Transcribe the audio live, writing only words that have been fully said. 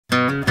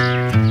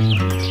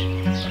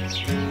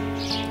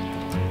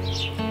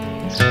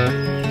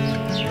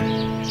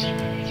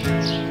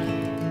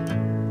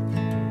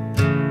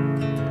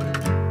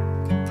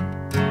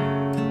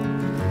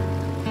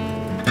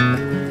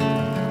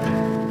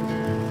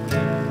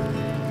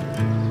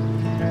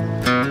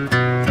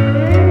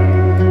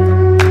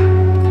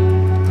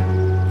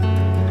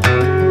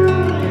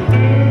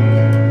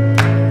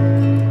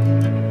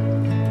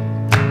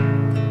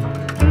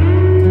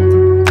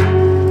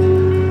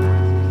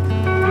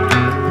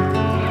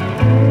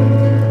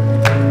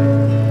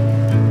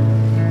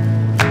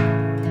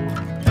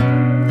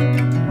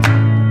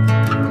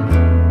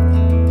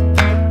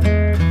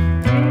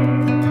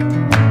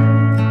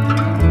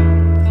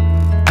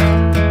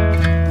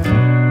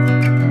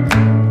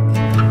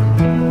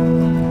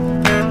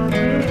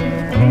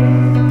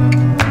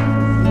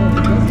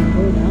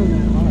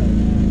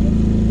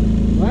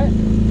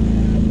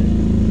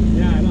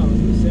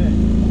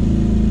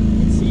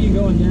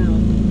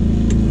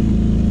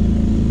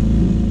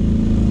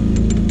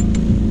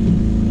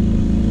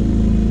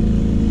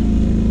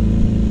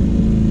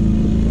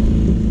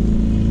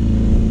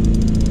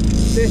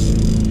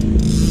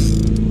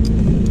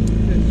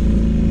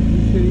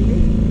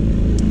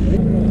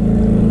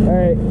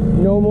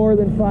No more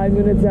than 5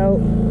 minutes out,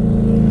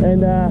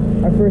 and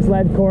our first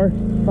lead core,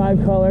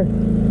 5 color,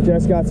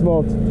 just got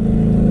smoked.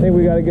 I think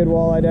we got a good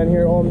walleye down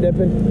here. Oh, I'm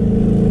dipping.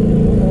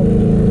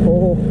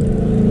 Oh,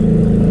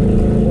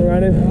 we're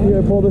running. You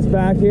gonna pull this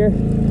back here?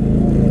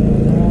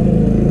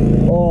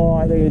 Oh,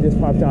 I think it just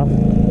popped off.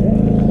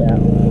 Yeah.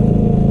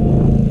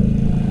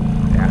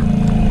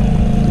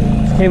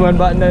 Just came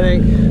unbuttoned, I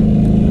think.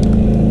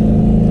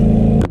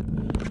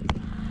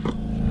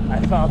 I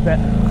felt it.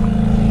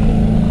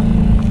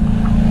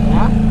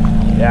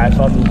 Yeah, I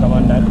felt him come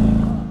undone.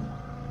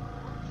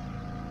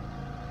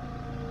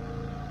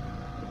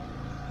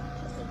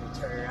 I think we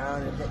turn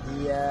around and hit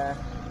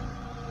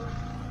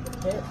the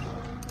pit.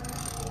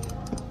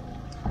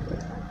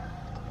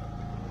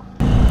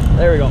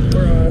 There we go.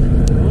 We're on.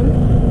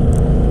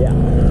 Yeah.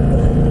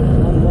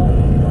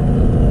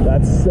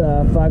 That's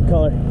 5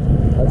 color.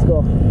 Let's go.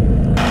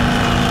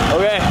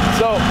 Okay,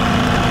 so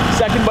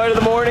second bite of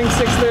the morning,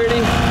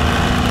 6:30.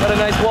 Got a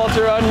nice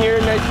Walter on here,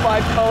 nice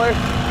 5 color.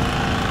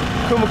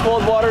 Okuma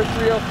cold water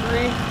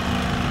 303.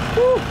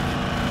 Woo!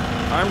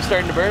 Arm's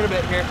starting to burn a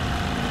bit here.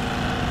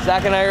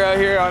 Zach and I are out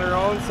here on our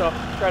own, so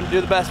trying to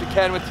do the best we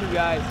can with 2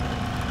 guys.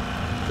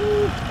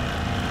 Woo!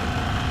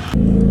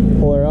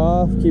 Pull her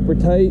off, keep her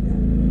tight.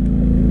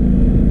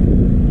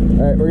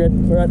 All right, we're good.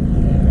 We're good.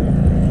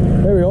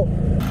 There we go.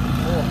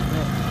 Oh,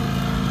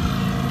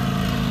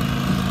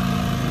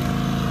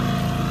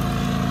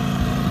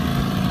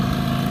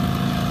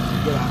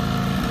 get out.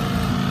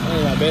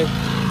 Ain't that big.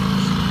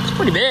 It's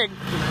pretty big.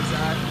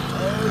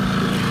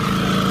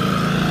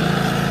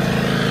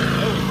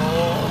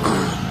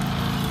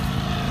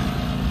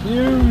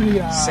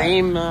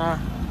 Same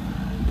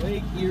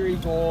Lake Erie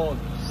gold.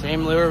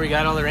 Same lure we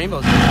got on the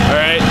rainbows.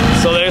 Alright,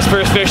 so there's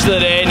first fish of the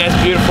day. Nice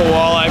beautiful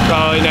walleye,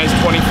 probably nice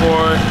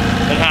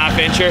 24.5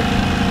 incher.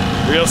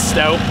 Real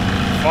stout.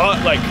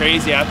 Fought like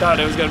crazy. I thought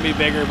it was gonna be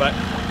bigger, but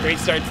great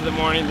start to the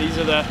morning.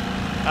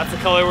 That's the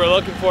color we're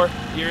looking for.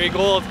 Erie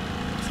gold.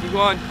 Let's keep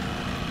going.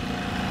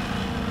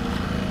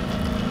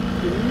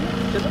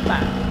 To the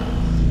back.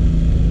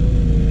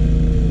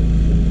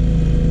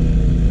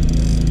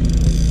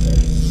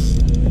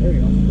 There we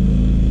go.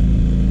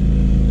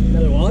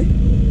 Another walleye?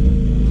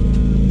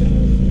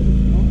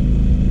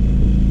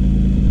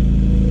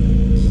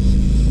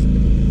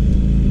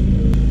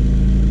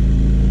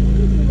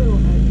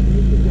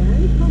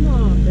 Come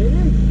on, baby.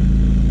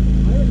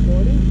 Am I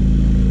recording?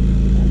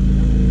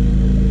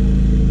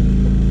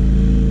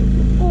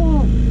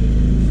 Oh!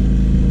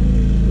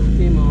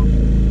 Came off.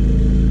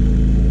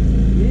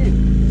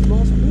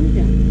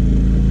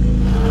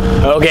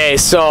 Okay,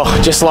 so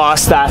just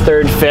lost that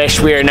third fish.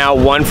 We are now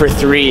 1 for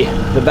 3.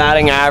 The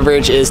batting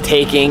average is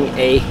taking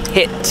a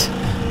hit.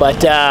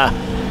 But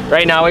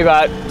right now we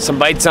got some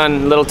bites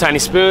on little tiny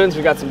spoons.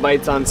 We got some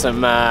bites on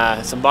some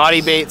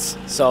body baits.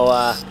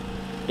 So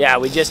yeah,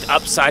 we just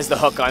upsized the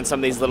hook on some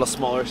of these little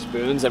smaller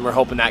spoons, and we're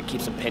hoping that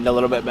keeps them pinned a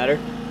little bit better.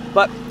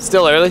 But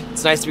still early.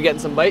 It's nice to be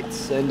getting some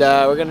bites, and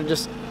we're gonna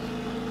just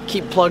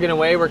keep plugging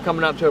away. We're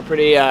coming up to a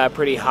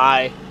pretty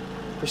high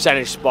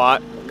percentage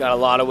spot. Got a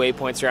lot of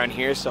waypoints around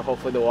here, so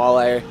hopefully the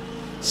walleye are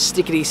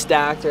stickety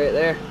stacked right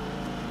there.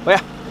 But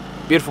yeah,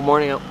 beautiful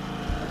morning out.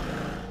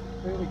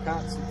 We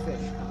caught some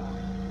fish.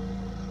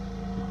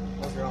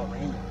 Those are all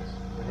rainbows.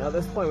 And at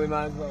this point, we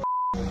might as well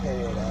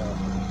carry it out.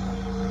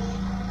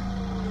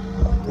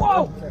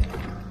 Whoa!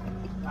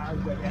 That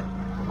was a good hit.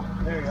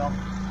 There we go.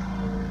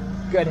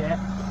 Good hit.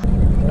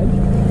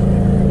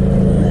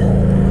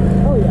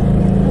 Oh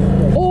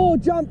yeah. Oh,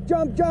 jump,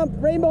 jump, jump!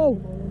 Rainbow!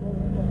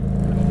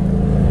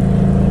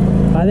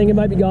 I think it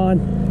might be gone.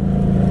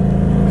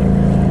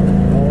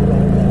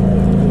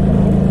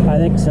 I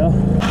think so.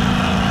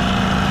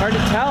 Hard to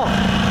tell.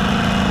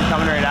 You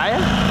coming right at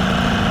you?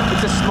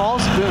 It's a small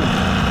spoon.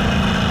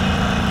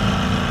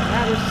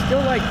 Yeah, there's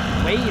still like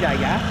weight, I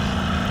guess.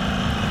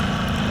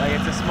 Like,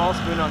 it's a small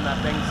spoon on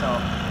that thing, so.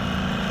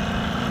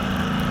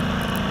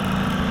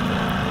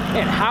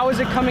 Man, how is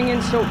it coming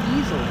in so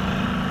easily?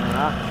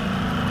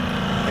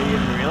 Are you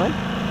even reeling?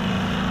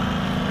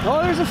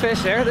 Oh, there's a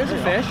fish there. There's a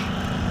fish.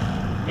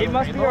 It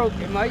must be.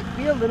 It might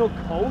be a little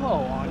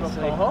coho,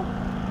 honestly. Little coho?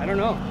 I don't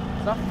know.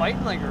 It's not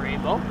fighting like a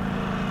rainbow.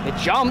 It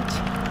jumped.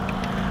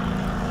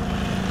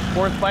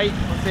 Fourth bite.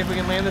 Let's see if we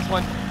can land this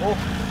one. Oh.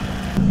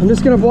 I'm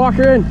just gonna walk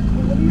her in.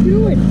 What are you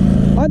doing?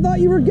 I thought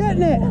you were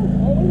getting it.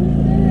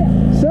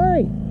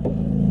 Sorry.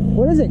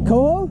 What is it?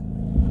 Coho?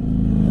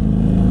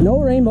 No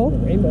rainbow.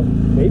 Rainbow.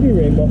 Maybe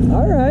rainbow.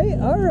 All right.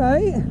 All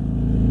right.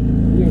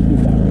 You can keep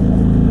that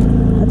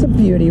rainbow. That's a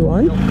beauty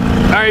one.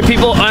 All right,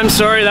 people. I'm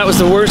sorry. That was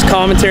the worst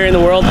commentary in the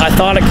world. I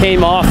thought it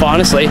came off.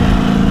 Honestly,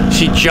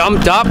 she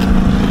jumped up,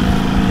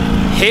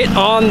 hit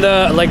on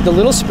the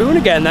little spoon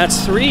again.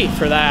 That's 3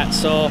 for that.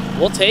 So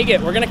we'll take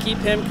it. We're gonna keep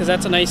him because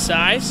that's a nice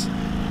size,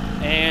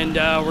 and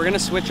we're gonna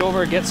switch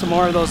over and get some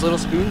more of those little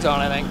spoons on.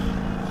 I think.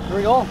 Here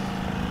we go.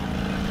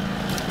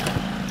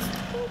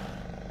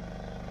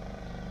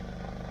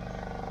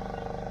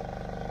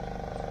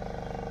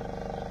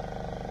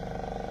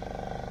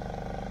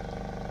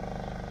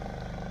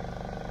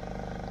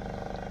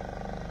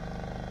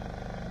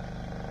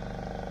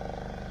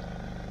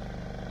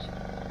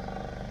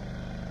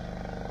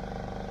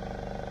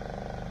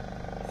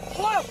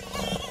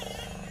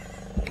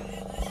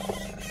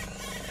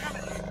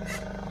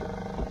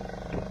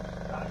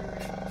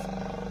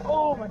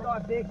 Oh my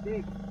god, big.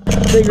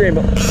 Big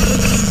rainbow.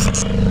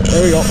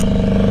 There we go.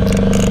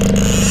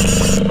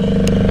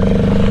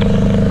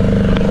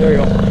 There we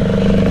go.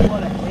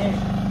 What a hit.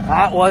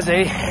 That was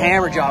a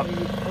hammer job.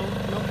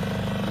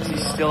 Is he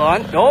still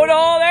on? No,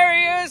 there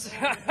he is!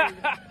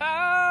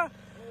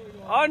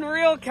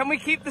 Unreal, can we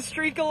keep the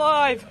streak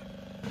alive?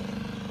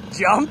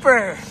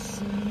 Jumper!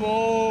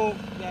 Smoke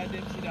that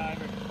dipsy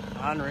diver.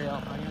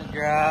 Unreal. I'm gonna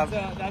grab.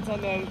 That's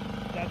on the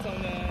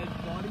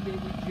body bait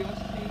we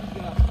just changed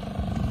up.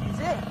 Is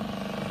it?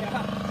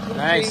 Yeah.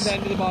 Nice. That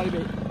into the body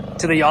bait.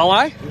 To the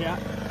yalleye? Yeah.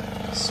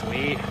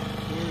 Sweet.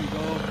 Here we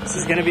go. This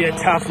is gonna be a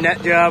tough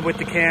net job with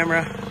the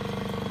camera.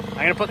 I'm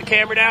gonna put the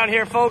camera down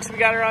here, folks. We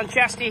got her on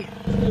chesty.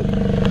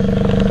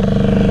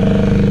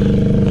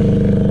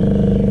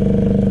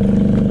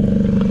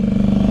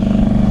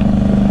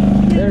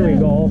 There we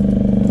go.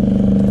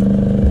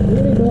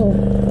 There we go.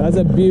 That's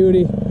a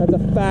beauty. That's a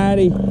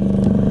fatty.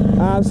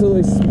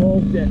 Absolutely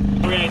smoked it.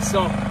 Okay,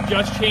 so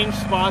just changed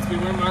spots. We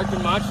weren't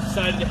marking much.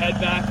 Decided to head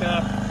back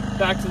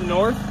to the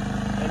north,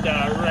 and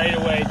right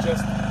away,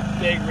 just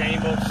big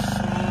rainbow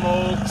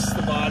smokes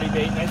the body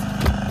bait. Nice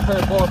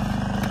purple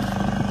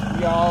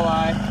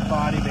yalleye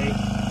body bait.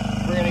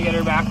 We're gonna get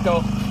her back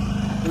though.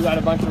 We got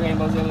a bunch of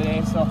rainbows the other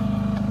day, so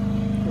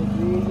take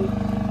it easy.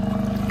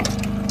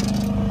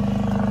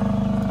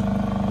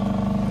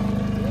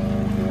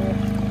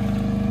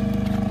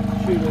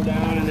 Shoot her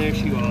down, and there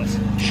she was.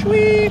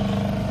 Sweet.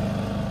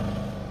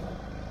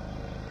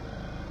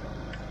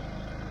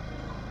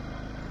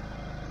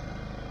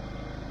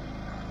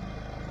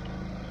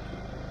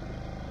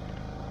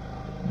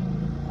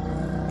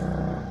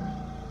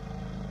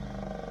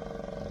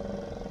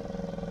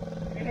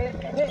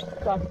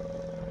 Come.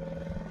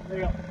 There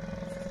you go.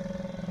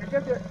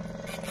 Here, get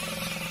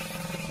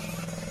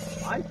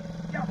on?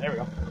 Yeah. There we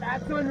go.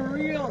 That's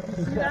unreal.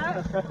 You see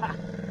that?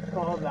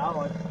 Oh, that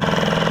one.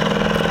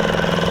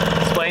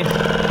 Explain.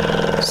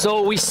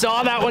 So we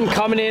saw that one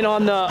coming in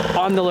on the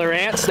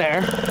Lowrance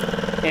there,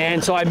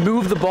 and so I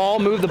moved the ball,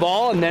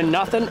 and then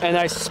nothing, and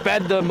I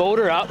sped the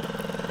motor up,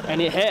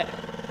 and it hit.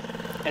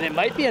 And it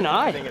might be an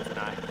eye. I think it's an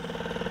eye.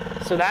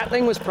 So that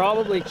thing was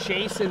probably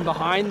chasing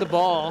behind the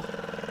ball,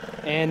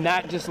 and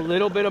that just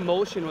little bit of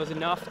motion was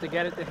enough to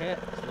get it to hit.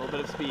 Just a little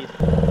bit of speed.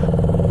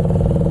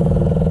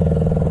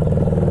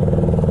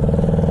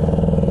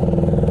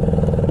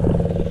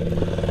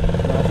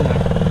 That's an eye.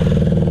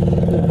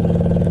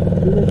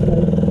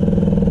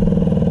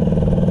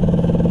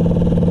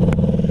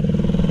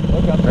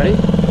 Look up. Ready?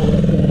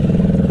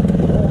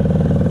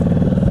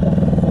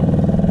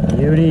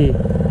 Beauty.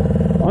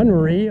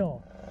 Unreal.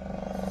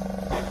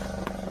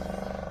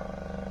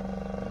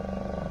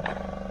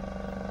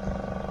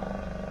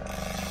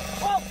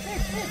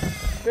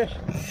 Fish.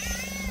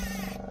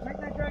 Take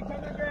that drag,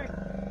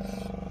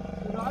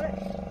 You got it?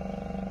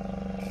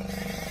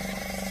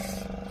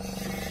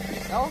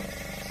 No?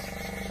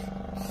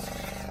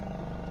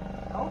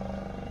 No?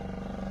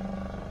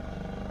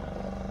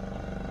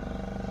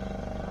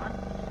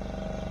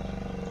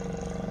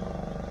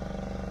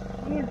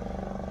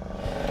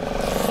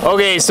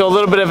 Okay, so a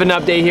little bit of an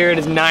update here. It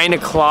is 9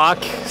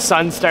 o'clock.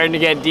 Sun's starting to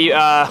get deep,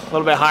 a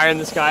little bit higher in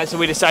the sky, so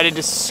we decided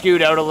to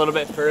scoot out a little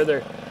bit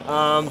further.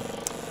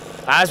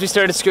 As we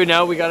started scooting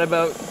out, we got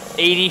about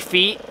 80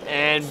 feet,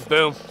 and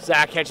boom,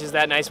 Zach catches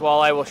that nice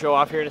walleye we'll show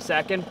off here in a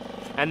second.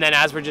 And then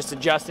as we're just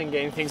adjusting,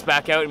 getting things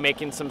back out and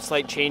making some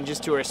slight changes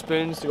to our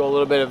spoons to go a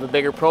little bit of a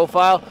bigger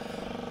profile,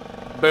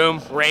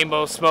 boom,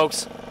 rainbow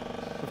smokes,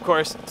 of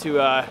course,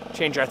 to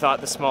change our thought,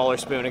 the smaller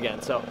spoon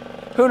again. So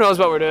who knows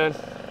what we're doing.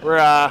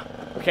 We're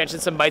catching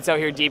some bites out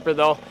here deeper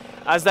though.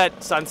 as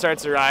that sun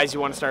starts to rise,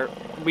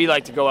 we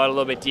like to go out a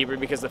little bit deeper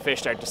because the fish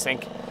start to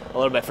sink a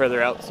little bit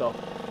further out. So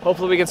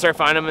hopefully we can start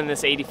finding them in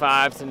this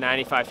 85 to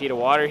 95 feet of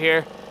water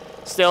here.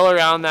 Still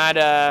around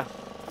that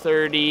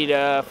 30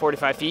 to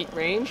 45 feet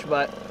range,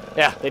 but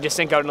yeah, they just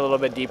sink out in a little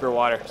bit deeper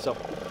water. So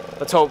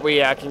let's hope we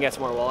can get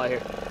some more walleye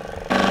here.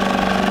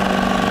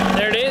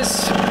 There it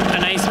is, a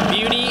nice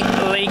beauty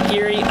Lake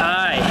Erie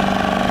eye.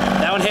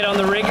 That one hit on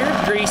the rigger,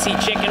 greasy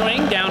chicken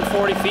wing, down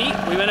 40 feet.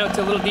 We went out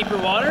to a little deeper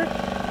water,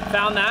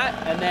 found that,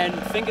 and then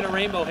thinking a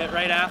rainbow hit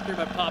right after,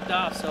 but popped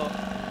off. So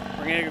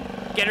we're gonna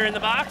get her in the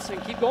box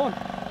and keep going.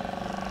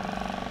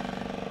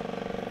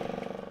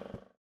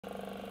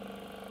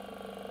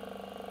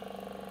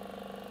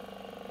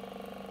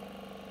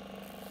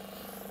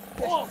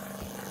 Oh.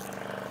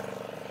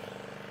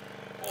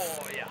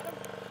 Oh yeah.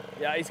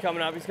 Yeah, he's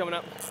coming up, he's coming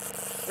up.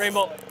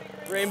 Rainbow,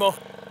 rainbow.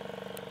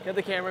 Get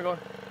the camera going.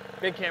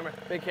 Big camera,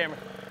 big camera,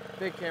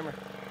 big camera.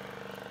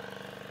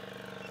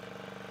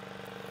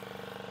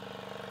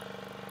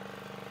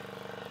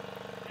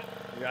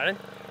 You got it?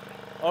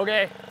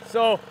 Okay,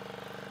 so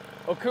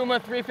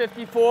Okuma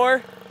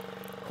 354,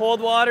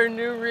 cold water,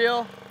 new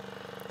reel.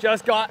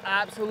 Just got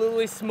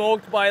absolutely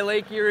smoked by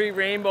Lake Erie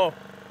Rainbow.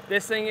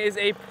 This thing is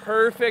a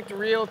perfect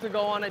reel to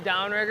go on a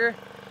downrigger.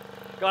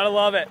 Gotta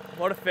love it.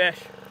 What a fish.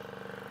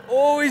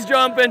 Oh, he's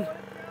jumping.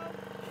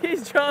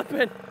 He's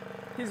jumping.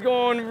 He's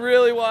going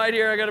really wide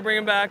here. I gotta bring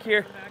him back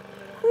here.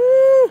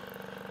 Woo!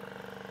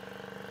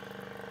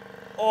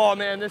 Oh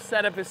man, this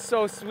setup is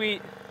so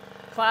sweet.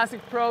 Classic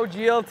Pro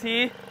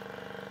GLT.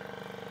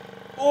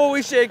 Oh,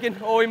 he's shaking.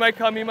 Oh, he might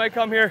come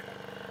here.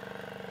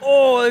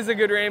 Oh, this is a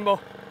good rainbow.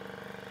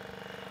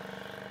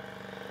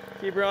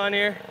 Keep her on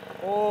here.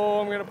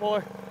 Oh, I'm gonna pull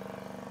her.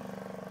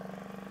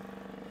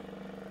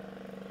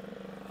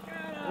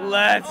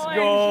 Let's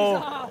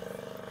go.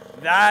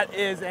 That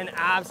is an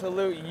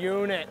absolute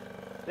unit.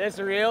 This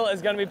reel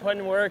is gonna be put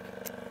in work.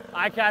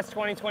 iCast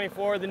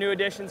 2024, the new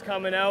edition's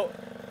coming out.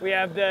 We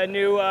have the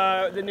new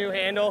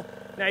handle,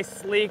 nice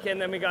sleek,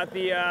 and then we got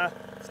the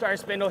star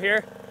spindle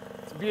here.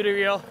 It's a beauty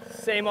reel.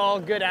 Same all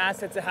good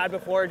assets it had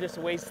before, just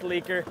way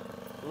sleeker.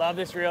 Love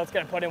this reel. It's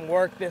gonna put in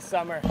work this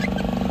summer.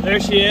 There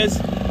she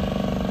is.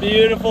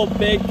 Beautiful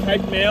big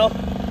type male.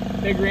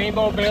 Big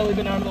rainbow, barely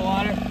been out of the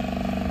water.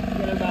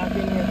 Get her back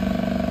in here.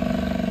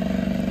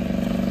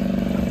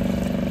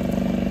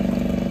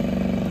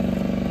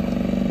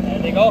 There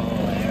they go.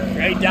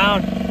 Right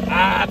down.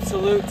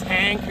 Absolute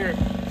tanker.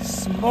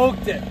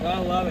 Smoked it.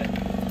 Gotta love it.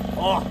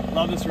 Oh,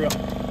 love this reel.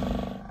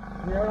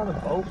 We're out on the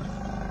boat.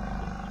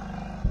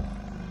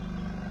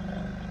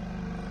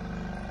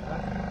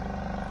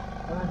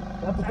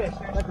 That's the fish.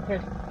 That's the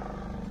fish.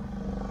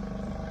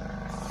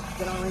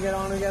 Get on him, get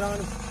on him, get on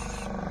him.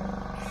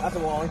 That's a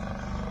wally.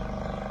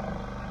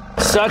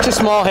 Such a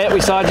small hit.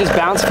 We saw it just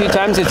bounce a few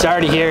times. It's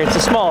already here. It's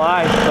a small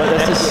eye, but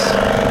this is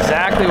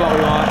exactly what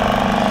we want.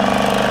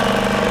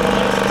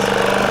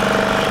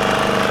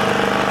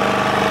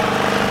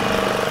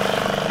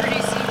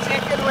 Greasy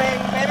chicken wing,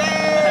 baby!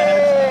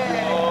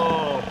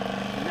 Oh.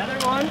 Another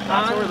one.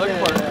 That's what we're looking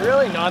for.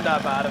 Really not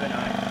that bad of an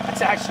eye.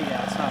 That's actually,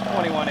 yeah, it's not bad.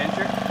 21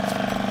 incher.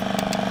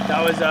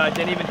 That was,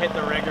 didn't even hit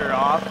the rigger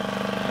off.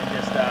 And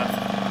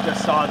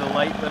just saw the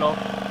light little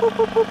boop,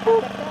 boop, boop,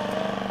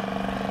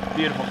 boop.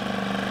 Beautiful.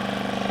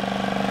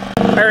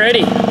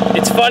 Alrighty,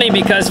 it's funny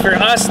because for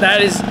us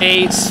that is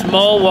a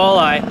small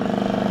walleye,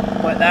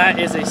 but that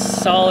is a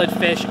solid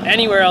fish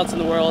anywhere else in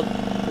the world.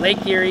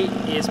 Lake Erie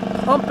is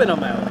pumping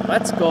them out.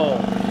 Let's go.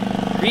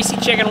 Greasy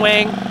chicken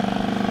wing,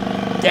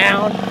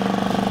 down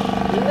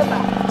in the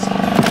mouth.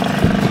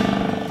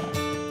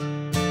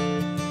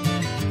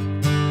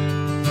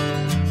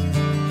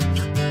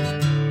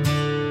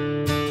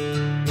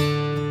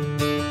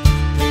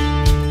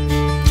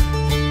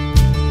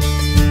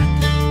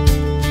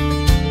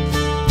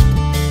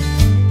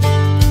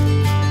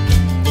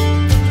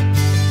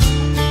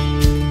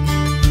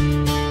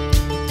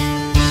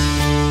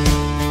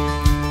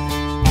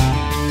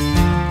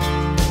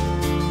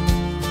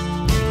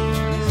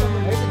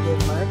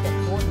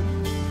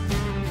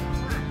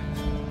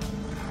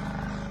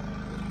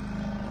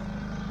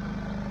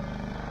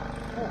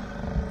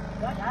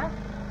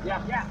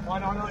 Yeah,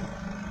 on.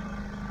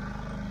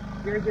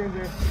 Here.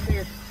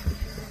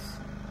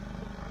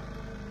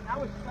 That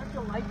was such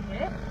a light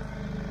hit.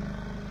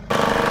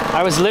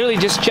 I was literally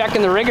just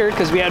checking the rigger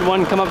because we had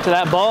one come up to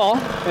that ball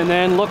and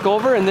then look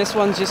over and this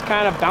one's just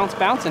kind of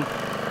bouncing.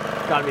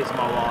 Gotta be a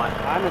small walleye.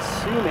 I'm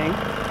assuming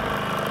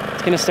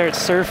it's gonna start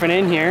surfing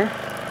in here.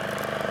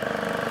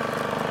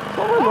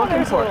 What we're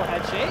looking for. A little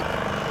head shake.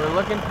 We're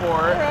looking for.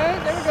 All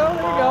right, there we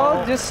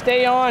go. Just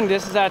stay on.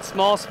 This is that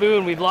small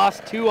spoon. We've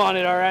lost 2 on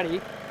it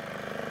already.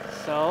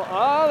 So,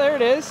 oh, there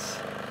it is.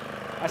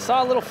 I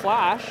saw a little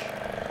flash.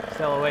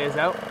 Still a ways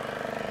out.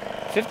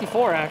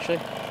 54 actually.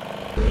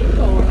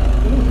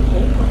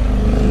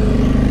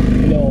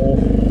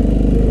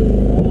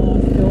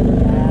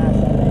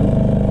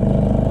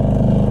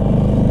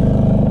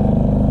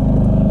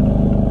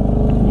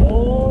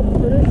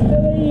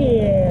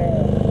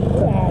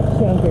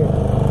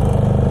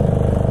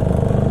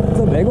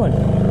 big one.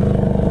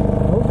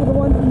 Those are the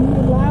ones we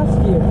needed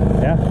last year.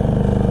 Yeah.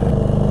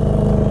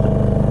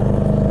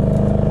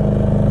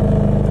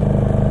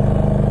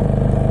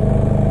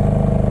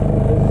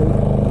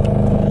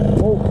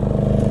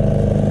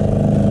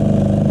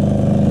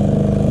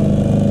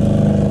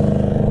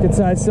 Good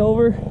size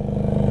silver.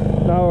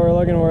 Not what we're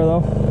looking for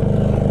though.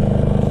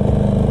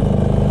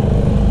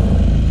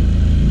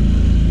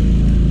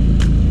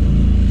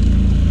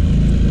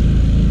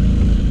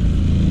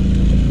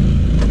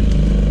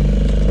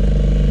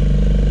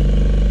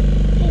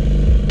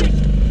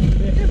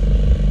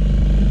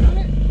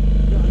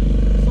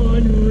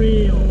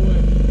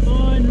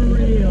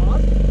 Unreal.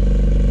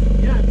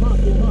 Yeah, it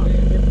popped.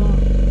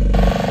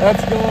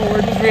 Let's go.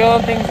 We're just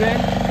reeling things in.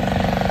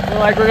 We're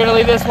like, we're gonna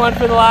leave this one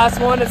for the last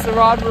one. It's the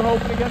rod we're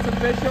hoping to get some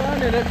fish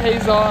on, and it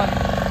pays off.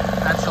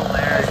 That's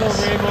hilarious. Nice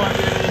little rainbow at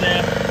the end of the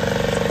day.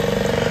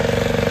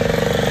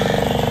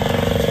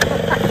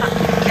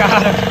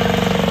 Got him.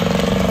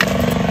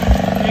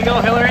 There you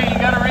go, Hillary. You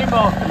got a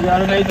rainbow. You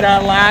gotta make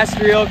that last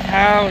reel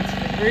count.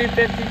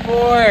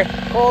 354.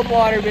 Cold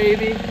water,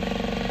 baby.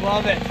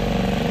 Love it.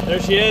 There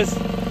she is.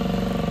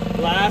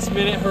 Last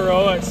minute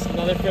heroics.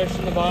 Another fish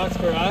in the box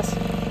for us.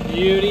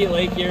 Beauty,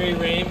 Lake Erie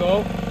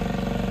rainbow.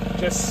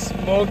 Just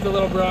smoked a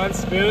little bronze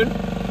spoon.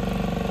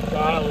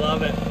 Gotta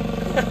love it.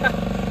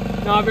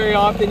 Not very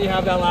often you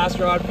have that last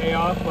rod pay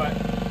off, but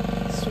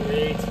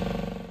sweet.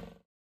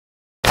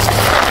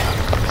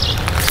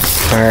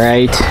 All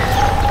right,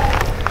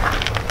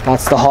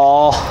 that's the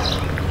haul.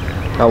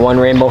 Got one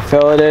rainbow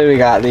filleted. We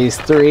got these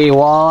 3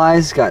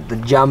 walleyes. Got the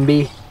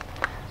jumby,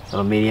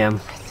 little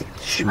medium,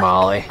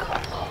 schmally,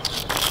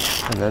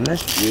 and then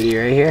this beauty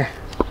right here.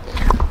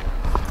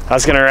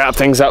 That's gonna wrap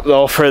things up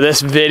though for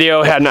this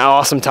video. Had an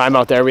awesome time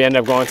out there. We ended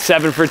up going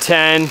 7 for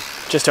 10,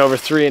 just over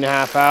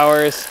 3.5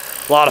 hours.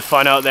 A lot of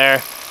fun out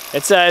there.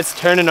 It's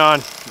turning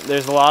on.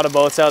 There's a lot of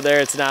boats out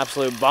there. It's an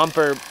absolute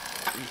bumper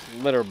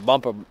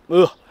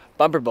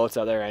boats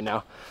out there right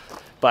now.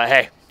 But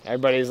hey,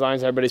 as long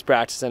as everybody's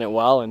practicing it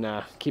well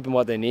and keeping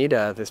what they need,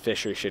 this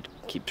fishery should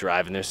keep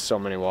thriving. There's so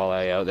many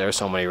walleye out there,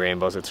 so many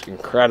rainbows. It's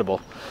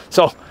incredible.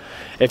 So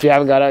if you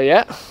haven't got out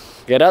yet,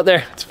 get out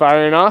there. It's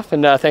firing off,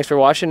 and thanks for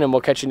watching, and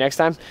we'll catch you next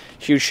time.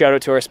 Huge shout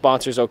out to our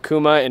sponsors,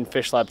 Okuma and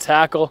Fish Lab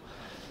Tackle.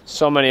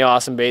 So many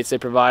awesome baits they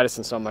provide us,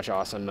 and so much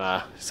awesome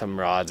some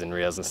rods and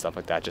reels and stuff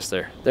like that. Just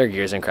their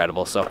gear's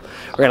incredible. So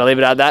we're gonna leave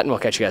it at that, and we'll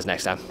catch you guys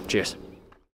next time. Cheers.